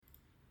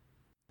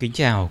Kính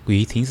chào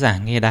quý thính giả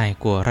nghe đài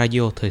của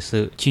Radio Thời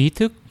sự Trí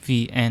thức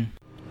VN.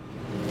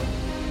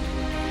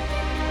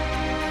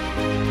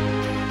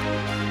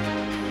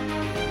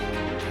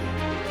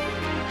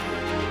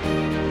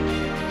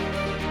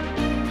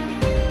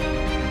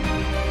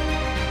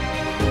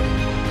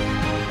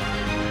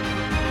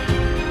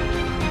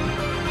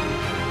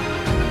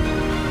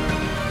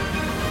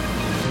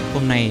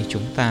 Hôm nay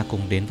chúng ta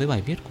cùng đến với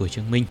bài viết của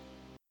Trương Minh.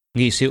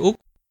 Nghị sĩ Úc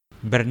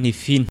Bernie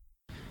Finn,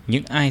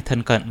 những ai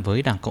thân cận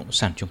với Đảng Cộng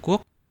sản Trung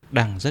Quốc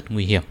đang rất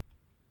nguy hiểm.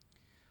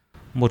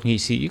 Một nghị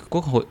sĩ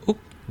Quốc hội Úc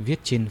viết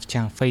trên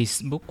trang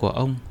Facebook của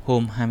ông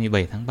hôm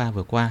 27 tháng 3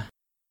 vừa qua: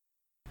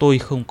 "Tôi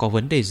không có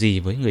vấn đề gì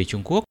với người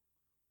Trung Quốc,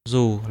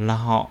 dù là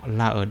họ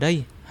là ở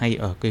đây hay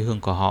ở quê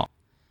hương của họ.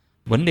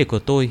 Vấn đề của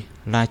tôi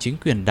là chính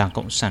quyền Đảng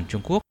Cộng sản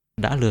Trung Quốc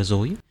đã lừa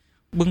dối,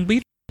 bưng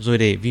bít rồi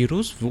để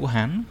virus Vũ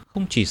Hán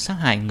không chỉ sát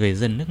hại người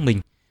dân nước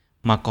mình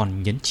mà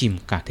còn nhấn chìm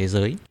cả thế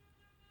giới.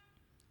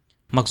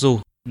 Mặc dù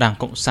Đảng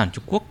Cộng sản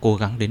Trung Quốc cố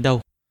gắng đến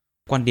đâu,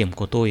 quan điểm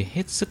của tôi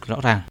hết sức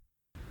rõ ràng.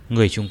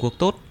 Người Trung Quốc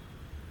tốt,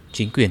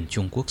 chính quyền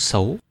Trung Quốc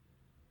xấu.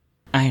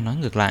 Ai nói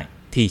ngược lại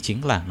thì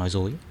chính là nói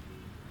dối."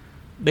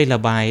 Đây là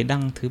bài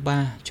đăng thứ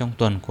 3 trong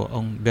tuần của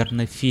ông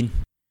Bernie Finn,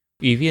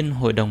 Ủy viên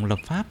Hội đồng lập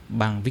pháp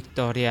bang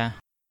Victoria,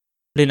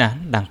 lên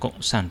án Đảng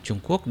Cộng sản Trung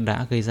Quốc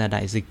đã gây ra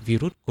đại dịch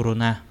virus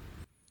corona.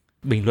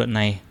 Bình luận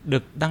này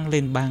được đăng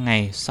lên 3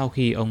 ngày sau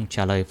khi ông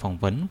trả lời phỏng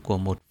vấn của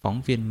một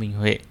phóng viên Minh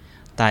Huệ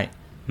tại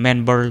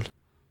Melbourne,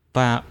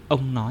 và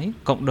ông nói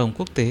cộng đồng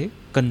quốc tế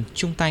cần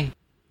chung tay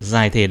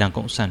giải thể Đảng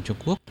Cộng sản Trung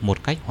Quốc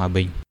một cách hòa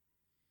bình.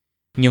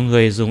 Nhiều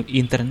người dùng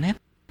Internet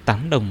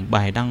tán đồng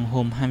bài đăng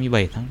hôm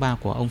 27 tháng 3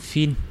 của ông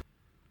Finn.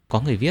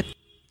 Có người viết: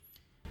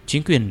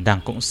 "Chính quyền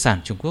Đảng Cộng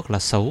sản Trung Quốc là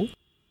xấu.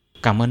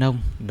 Cảm ơn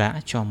ông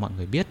đã cho mọi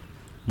người biết."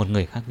 Một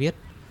người khác viết: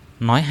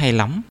 "Nói hay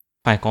lắm,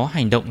 phải có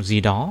hành động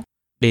gì đó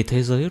để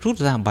thế giới rút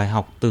ra bài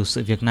học từ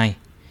sự việc này.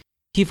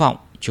 Hy vọng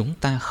chúng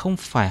ta không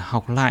phải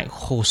học lại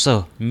khổ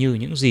sở như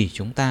những gì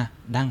chúng ta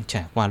đang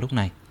trải qua lúc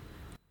này."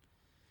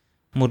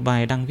 Một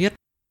bài đăng viết: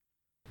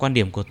 "Quan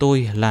điểm của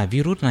tôi là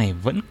virus này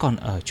vẫn còn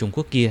ở Trung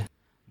Quốc kia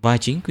và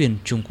chính quyền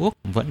Trung Quốc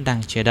vẫn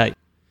đang che đậy.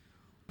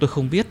 Tôi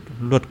không biết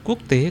luật quốc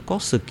tế có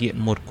sự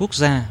kiện một quốc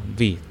gia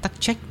vì tắc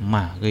trách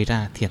mà gây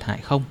ra thiệt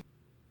hại không."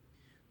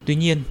 Tuy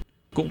nhiên,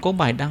 cũng có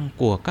bài đăng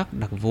của các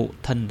đặc vụ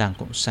thân Đảng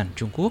Cộng sản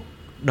Trung Quốc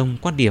đồng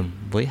quan điểm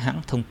với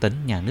hãng thông tấn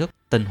nhà nước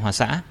Tân Hoa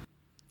Xã.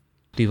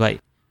 Tuy vậy,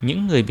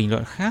 những người bình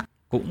luận khác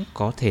cũng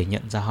có thể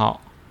nhận ra họ.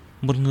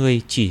 Một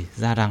người chỉ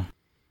ra rằng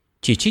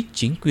chỉ trích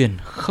chính quyền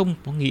không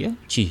có nghĩa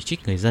chỉ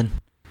trích người dân.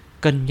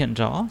 Cần nhận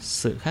rõ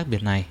sự khác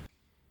biệt này.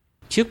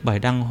 Trước bài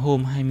đăng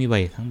hôm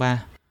 27 tháng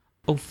 3,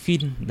 ông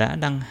Finn đã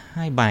đăng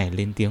 2 bài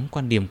lên tiếng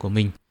quan điểm của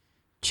mình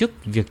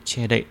trước việc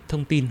che đậy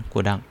thông tin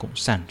của Đảng Cộng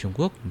sản Trung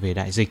Quốc về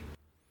đại dịch.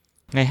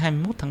 Ngày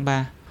 21 tháng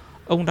 3,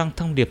 ông đăng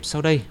thông điệp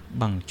sau đây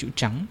bằng chữ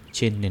trắng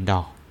trên nền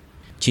đỏ: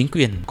 "Chính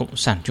quyền Cộng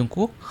sản Trung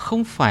Quốc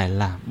không phải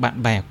là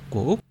bạn bè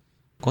của Úc,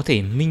 có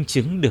thể minh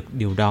chứng được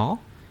điều đó,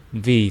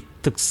 vì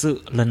thực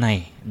sự lần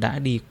này đã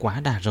đi quá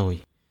đà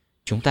rồi.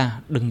 Chúng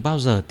ta đừng bao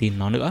giờ tin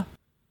nó nữa."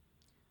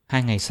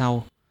 2 ngày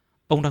sau,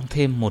 ông đăng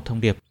thêm một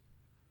thông điệp: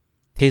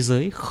 "Thế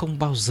giới không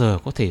bao giờ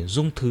có thể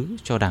dung thứ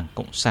cho Đảng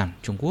Cộng sản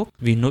Trung Quốc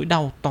vì nỗi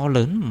đau to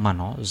lớn mà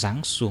nó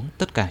giáng xuống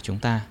tất cả chúng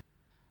ta.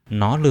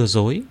 Nó lừa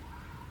dối,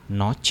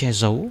 nó che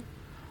giấu,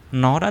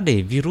 nó đã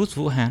để virus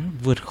Vũ Hán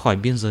vượt khỏi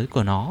biên giới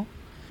của nó.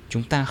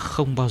 Chúng ta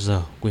không bao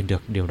giờ quên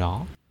được điều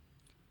đó."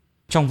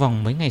 Trong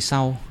vòng mấy ngày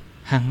sau,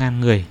 hàng ngàn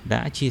người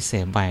đã chia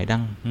sẻ bài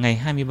đăng ngày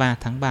 23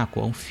 tháng 3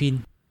 của ông Finn,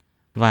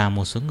 và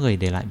một số người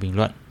để lại bình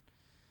luận.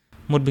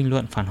 Một bình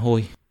luận phản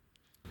hồi: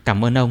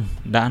 "Cảm ơn ông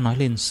đã nói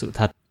lên sự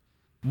thật.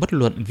 Bất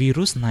luận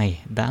virus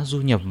này đã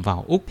du nhập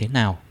vào Úc thế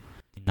nào,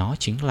 nó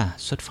chính là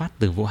xuất phát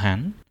từ Vũ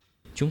Hán.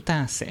 Chúng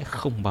ta sẽ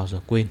không bao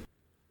giờ quên."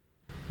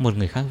 Một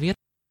người khác viết: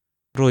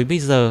 "Rồi bây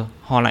giờ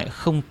họ lại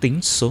không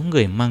tính số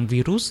người mang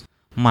virus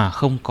mà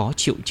không có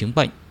triệu chứng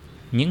bệnh.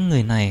 Những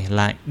người này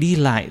lại đi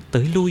lại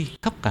tới lui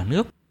khắp cả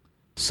nước.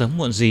 Sớm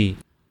muộn gì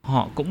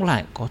họ cũng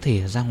lại có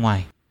thể ra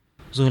ngoài,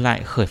 rồi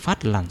lại khởi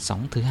phát làn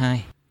sóng thứ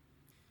hai."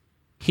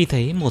 Khi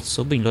thấy một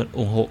số bình luận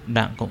ủng hộ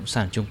Đảng Cộng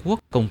sản Trung Quốc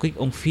công kích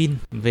ông Finn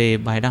về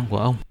bài đăng của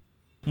ông,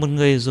 một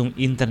người dùng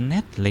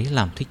Internet lấy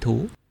làm thích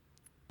thú.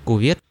 Cô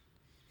viết: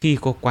 "Khi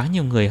có quá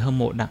nhiều người hâm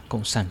mộ Đảng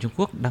Cộng sản Trung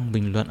Quốc đăng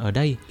bình luận ở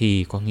đây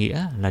thì có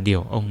nghĩa là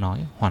điều ông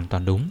nói hoàn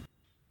toàn đúng."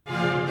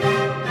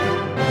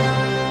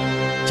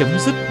 Chấm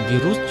dứt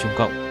virus Trung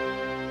Cộng.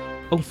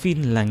 Ông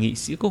Finn là nghị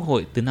sĩ Quốc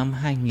hội từ năm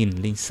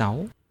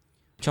 2006.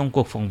 Trong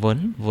cuộc phỏng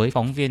vấn với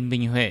phóng viên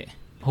Minh Huệ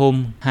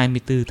hôm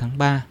 24 tháng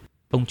 3,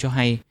 ông cho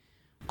hay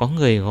có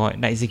người gọi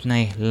đại dịch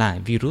này là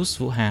virus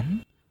Vũ Hán,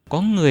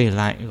 có người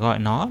lại gọi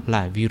nó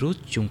là virus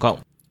Trung Cộng.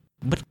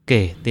 Bất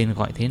kể tên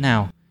gọi thế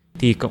nào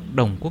thì cộng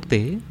đồng quốc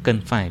tế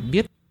cần phải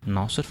biết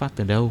nó xuất phát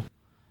từ đâu,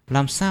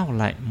 làm sao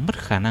lại mất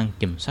khả năng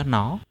kiểm soát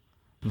nó,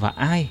 và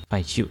ai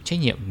phải chịu trách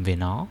nhiệm về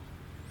nó.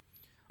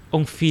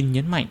 Ông Finn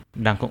nhấn mạnh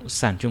Đảng Cộng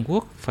sản Trung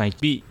Quốc phải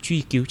bị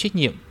truy cứu trách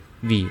nhiệm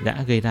vì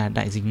đã gây ra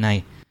đại dịch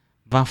này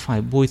và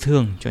phải bồi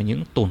thường cho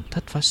những tổn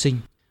thất phát sinh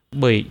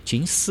Bởi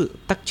chính sự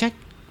tắc trách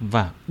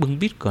và bưng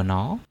bít của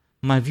nó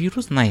mà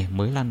virus này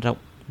mới lan rộng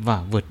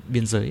và vượt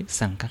biên giới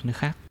sang các nước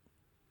khác.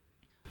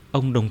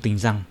 Ông đồng tình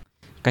rằng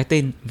cái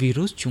tên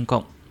virus Trung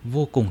Cộng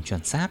vô cùng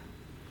chuẩn xác.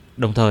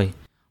 Đồng thời,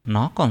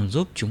 nó còn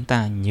giúp chúng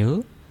ta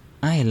nhớ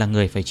ai là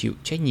người phải chịu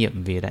trách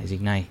nhiệm về đại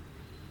dịch này.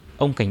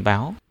 Ông cảnh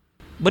báo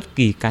bất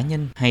kỳ cá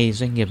nhân hay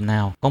doanh nghiệp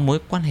nào có mối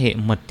quan hệ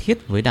mật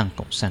thiết với Đảng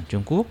Cộng sản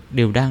Trung Quốc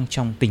đều đang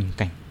trong tình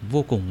cảnh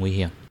vô cùng nguy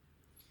hiểm.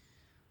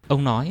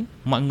 Ông nói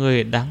mọi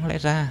người đáng lẽ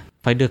ra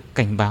phải được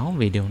cảnh báo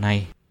về điều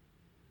này.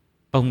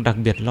 Ông đặc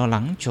biệt lo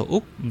lắng cho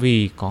Úc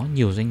vì có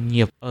nhiều doanh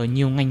nghiệp ở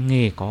nhiều ngành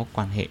nghề có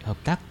quan hệ hợp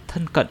tác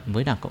thân cận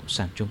với Đảng Cộng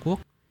sản Trung Quốc.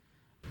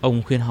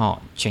 Ông khuyên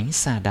họ tránh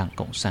xa Đảng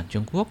Cộng sản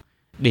Trung Quốc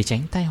để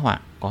tránh tai họa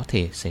có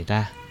thể xảy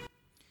ra.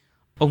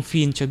 Ông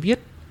Finn cho biết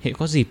hễ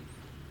có dịp,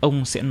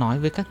 ông sẽ nói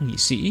với các nghị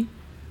sĩ,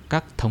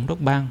 các thống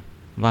đốc bang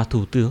và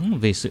thủ tướng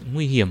về sự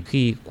nguy hiểm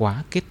khi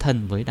quá kết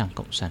thân với Đảng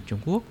Cộng sản Trung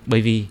Quốc,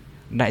 bởi vì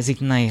đại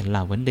dịch này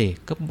là vấn đề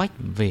cấp bách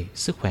về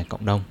sức khỏe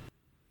cộng đồng.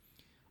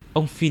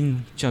 Ông Finn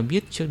cho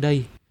biết trước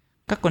đây,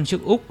 các quan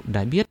chức Úc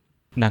đã biết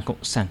Đảng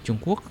Cộng sản Trung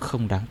Quốc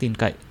không đáng tin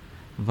cậy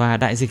và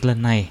đại dịch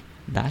lần này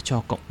đã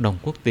cho cộng đồng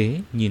quốc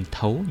tế nhìn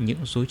thấu những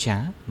dối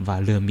trá và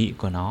lừa mị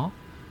của nó.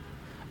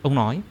 Ông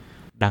nói,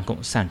 Đảng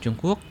Cộng sản Trung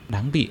Quốc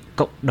đáng bị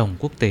cộng đồng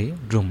quốc tế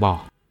ruồng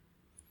bỏ.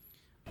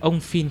 Ông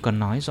Finn còn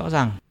nói rõ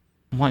rằng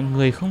mọi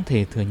người không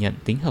thể thừa nhận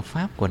tính hợp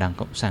pháp của Đảng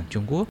Cộng sản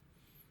Trung Quốc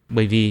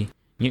bởi vì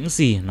những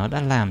gì nó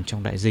đã làm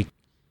trong đại dịch,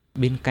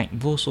 bên cạnh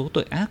vô số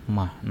tội ác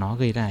mà nó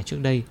gây ra trước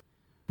đây,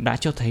 đã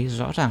cho thấy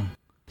rõ rằng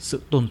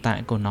sự tồn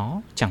tại của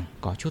nó chẳng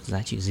có chút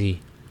giá trị gì.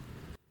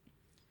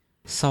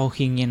 Sau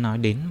khi nghe nói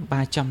đến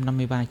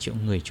 353 triệu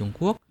người Trung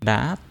Quốc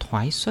đã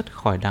thoái xuất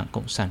khỏi Đảng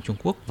Cộng sản Trung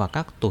Quốc và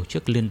các tổ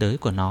chức liên đới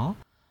của nó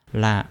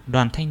là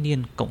Đoàn Thanh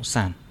niên Cộng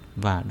sản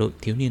và Đội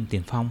Thiếu niên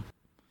Tiền phong,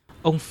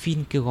 ông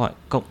Finn kêu gọi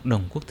cộng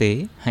đồng quốc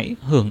tế hãy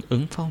hưởng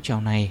ứng phong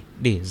trào này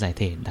để giải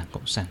thể Đảng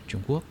Cộng sản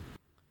Trung Quốc.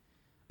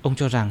 Ông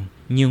cho rằng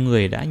nhiều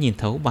người đã nhìn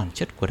thấu bản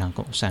chất của Đảng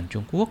Cộng sản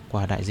Trung Quốc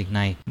qua đại dịch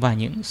này và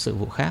những sự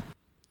vụ khác.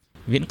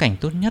 Viễn cảnh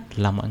tốt nhất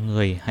là mọi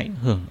người hãy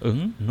hưởng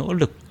ứng nỗ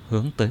lực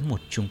hướng tới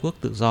một Trung Quốc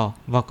tự do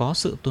và có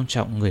sự tôn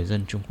trọng người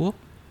dân Trung Quốc.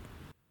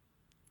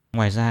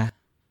 Ngoài ra,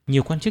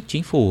 nhiều quan chức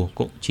chính phủ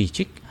cũng chỉ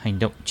trích hành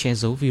động che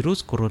giấu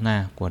virus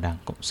corona của Đảng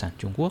Cộng sản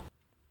Trung Quốc.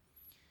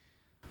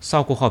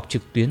 Sau cuộc họp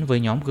trực tuyến với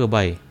nhóm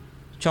G7,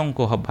 trong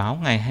cuộc họp báo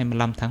ngày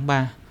 25 tháng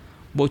 3,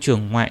 Bộ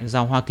trưởng Ngoại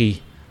giao Hoa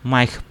Kỳ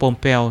Mike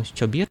Pompeo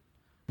cho biết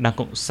Đảng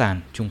Cộng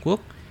sản Trung Quốc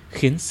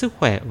khiến sức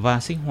khỏe và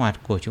sinh hoạt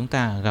của chúng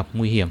ta gặp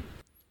nguy hiểm,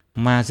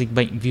 mà dịch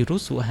bệnh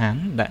virus Vũ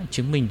Hán đã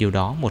chứng minh điều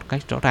đó một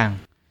cách rõ ràng.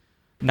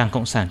 Đảng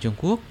Cộng sản Trung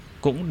Quốc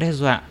cũng đe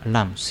dọa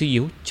làm suy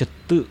yếu trật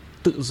tự,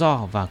 tự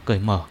do và cởi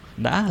mở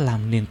đã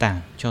làm nền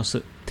tảng cho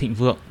sự thịnh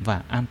vượng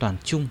và an toàn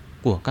chung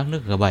của các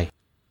nước G7.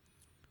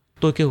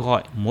 Tôi kêu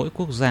gọi mỗi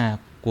quốc gia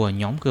của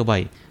nhóm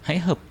G7 hãy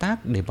hợp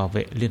tác để bảo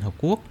vệ Liên Hợp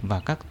Quốc và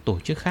các tổ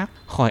chức khác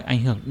khỏi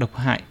ảnh hưởng độc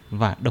hại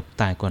và độc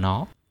tài của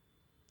nó.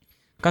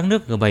 Các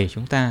nước G7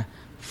 chúng ta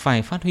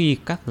phải phát huy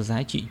các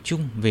giá trị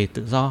chung về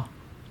tự do,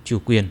 chủ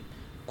quyền,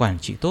 quản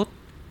trị tốt,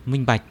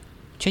 minh bạch,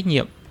 trách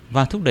nhiệm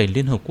và thúc đẩy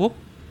Liên Hợp Quốc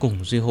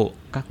cùng duy hộ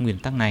các nguyên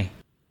tắc này.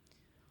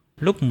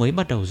 Lúc mới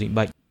bắt đầu dịch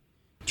bệnh,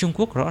 Trung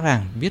Quốc rõ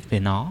ràng biết về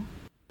nó.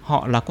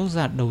 Họ là quốc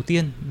gia đầu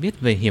tiên biết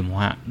về hiểm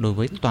họa đối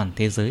với toàn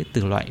thế giới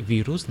từ loại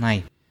virus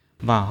này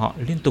và họ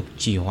liên tục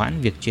trì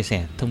hoãn việc chia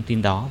sẻ thông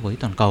tin đó với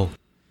toàn cầu.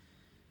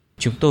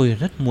 Chúng tôi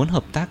rất muốn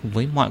hợp tác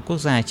với mọi quốc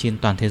gia trên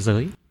toàn thế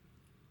giới.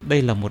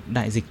 Đây là một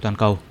đại dịch toàn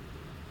cầu.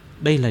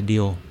 Đây là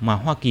điều mà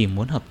Hoa Kỳ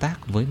muốn hợp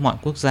tác với mọi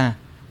quốc gia,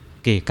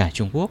 kể cả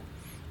Trung Quốc,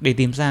 để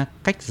tìm ra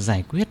cách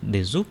giải quyết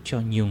để giúp cho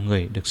nhiều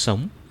người được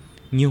sống,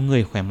 nhiều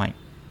người khỏe mạnh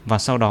và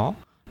sau đó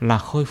là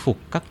khôi phục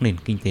các nền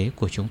kinh tế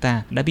của chúng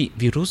ta đã bị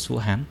virus Vũ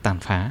Hán tàn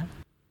phá.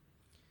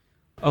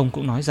 Ông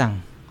cũng nói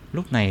rằng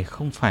lúc này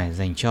không phải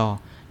dành cho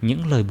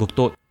những lời buộc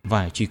tội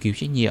và truy cứu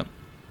trách nhiệm,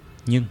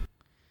 nhưng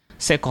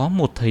sẽ có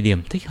một thời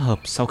điểm thích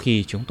hợp sau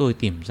khi chúng tôi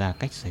tìm ra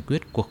cách giải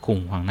quyết cuộc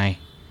khủng hoảng này.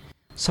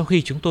 Sau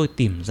khi chúng tôi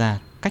tìm ra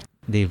cách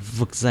để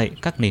vực dậy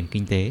các nền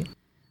kinh tế,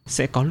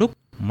 sẽ có lúc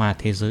mà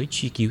thế giới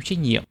truy cứu trách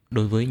nhiệm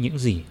đối với những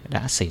gì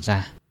đã xảy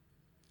ra.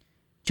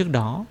 Trước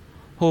đó,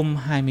 hôm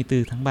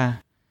 24 tháng 3,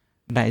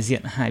 đại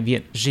diện Hạ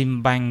viện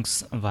Jim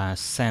Banks và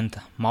St.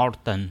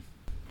 Martin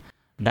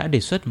đã đề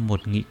xuất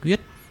một nghị quyết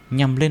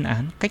nhằm lên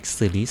án cách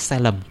xử lý sai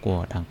lầm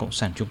của Đảng Cộng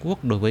sản Trung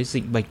Quốc đối với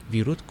dịch bệnh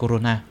virus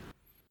corona.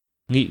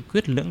 Nghị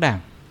quyết lưỡng đảng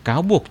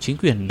cáo buộc chính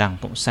quyền Đảng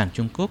Cộng sản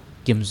Trung Quốc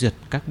kiểm duyệt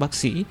các bác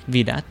sĩ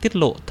vì đã tiết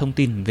lộ thông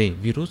tin về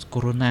virus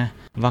corona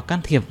và can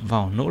thiệp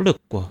vào nỗ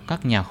lực của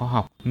các nhà khoa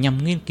học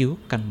nhằm nghiên cứu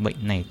căn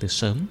bệnh này từ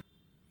sớm.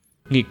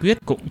 Nghị quyết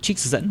cũng trích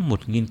dẫn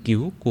một nghiên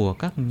cứu của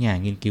các nhà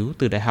nghiên cứu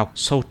từ Đại học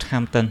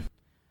Southampton.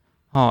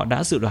 Họ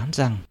đã dự đoán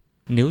rằng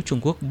nếu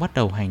Trung Quốc bắt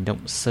đầu hành động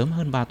sớm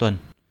hơn 3 tuần,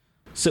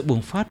 sự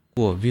bùng phát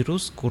của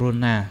virus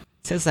corona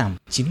sẽ giảm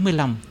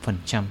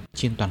 95%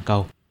 trên toàn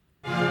cầu.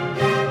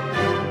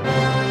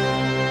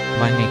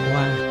 Vài ngày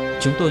qua,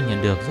 chúng tôi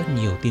nhận được rất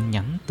nhiều tin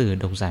nhắn từ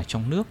độc giả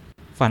trong nước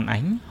phản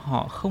ánh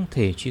họ không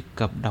thể truy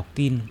cập đọc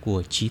tin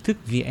của Trí thức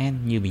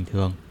VN như bình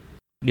thường.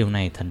 Điều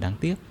này thật đáng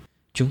tiếc.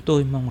 Chúng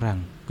tôi mong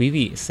rằng quý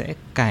vị sẽ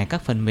cài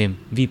các phần mềm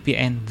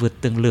VPN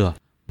vượt tường lửa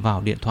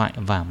vào điện thoại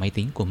và máy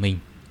tính của mình.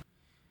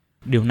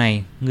 Điều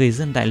này người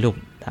dân đại lục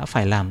đã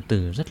phải làm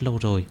từ rất lâu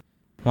rồi,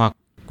 hoặc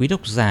quý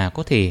độc giả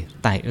có thể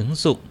tải ứng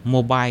dụng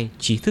mobile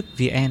Trí thức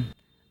VN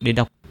để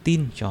đọc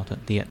tin cho thuận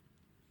tiện.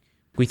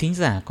 Quý thính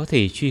giả có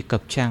thể truy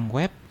cập trang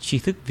web tri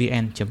thức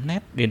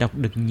vn.net để đọc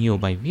được nhiều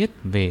bài viết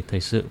về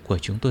thời sự của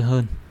chúng tôi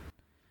hơn.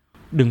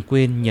 Đừng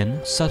quên nhấn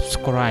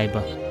subscribe,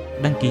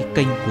 đăng ký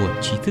kênh của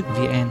Trí thức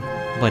VN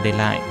và để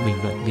lại bình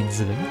luận bên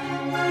dưới.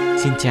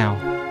 Xin chào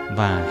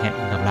và hẹn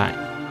gặp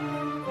lại.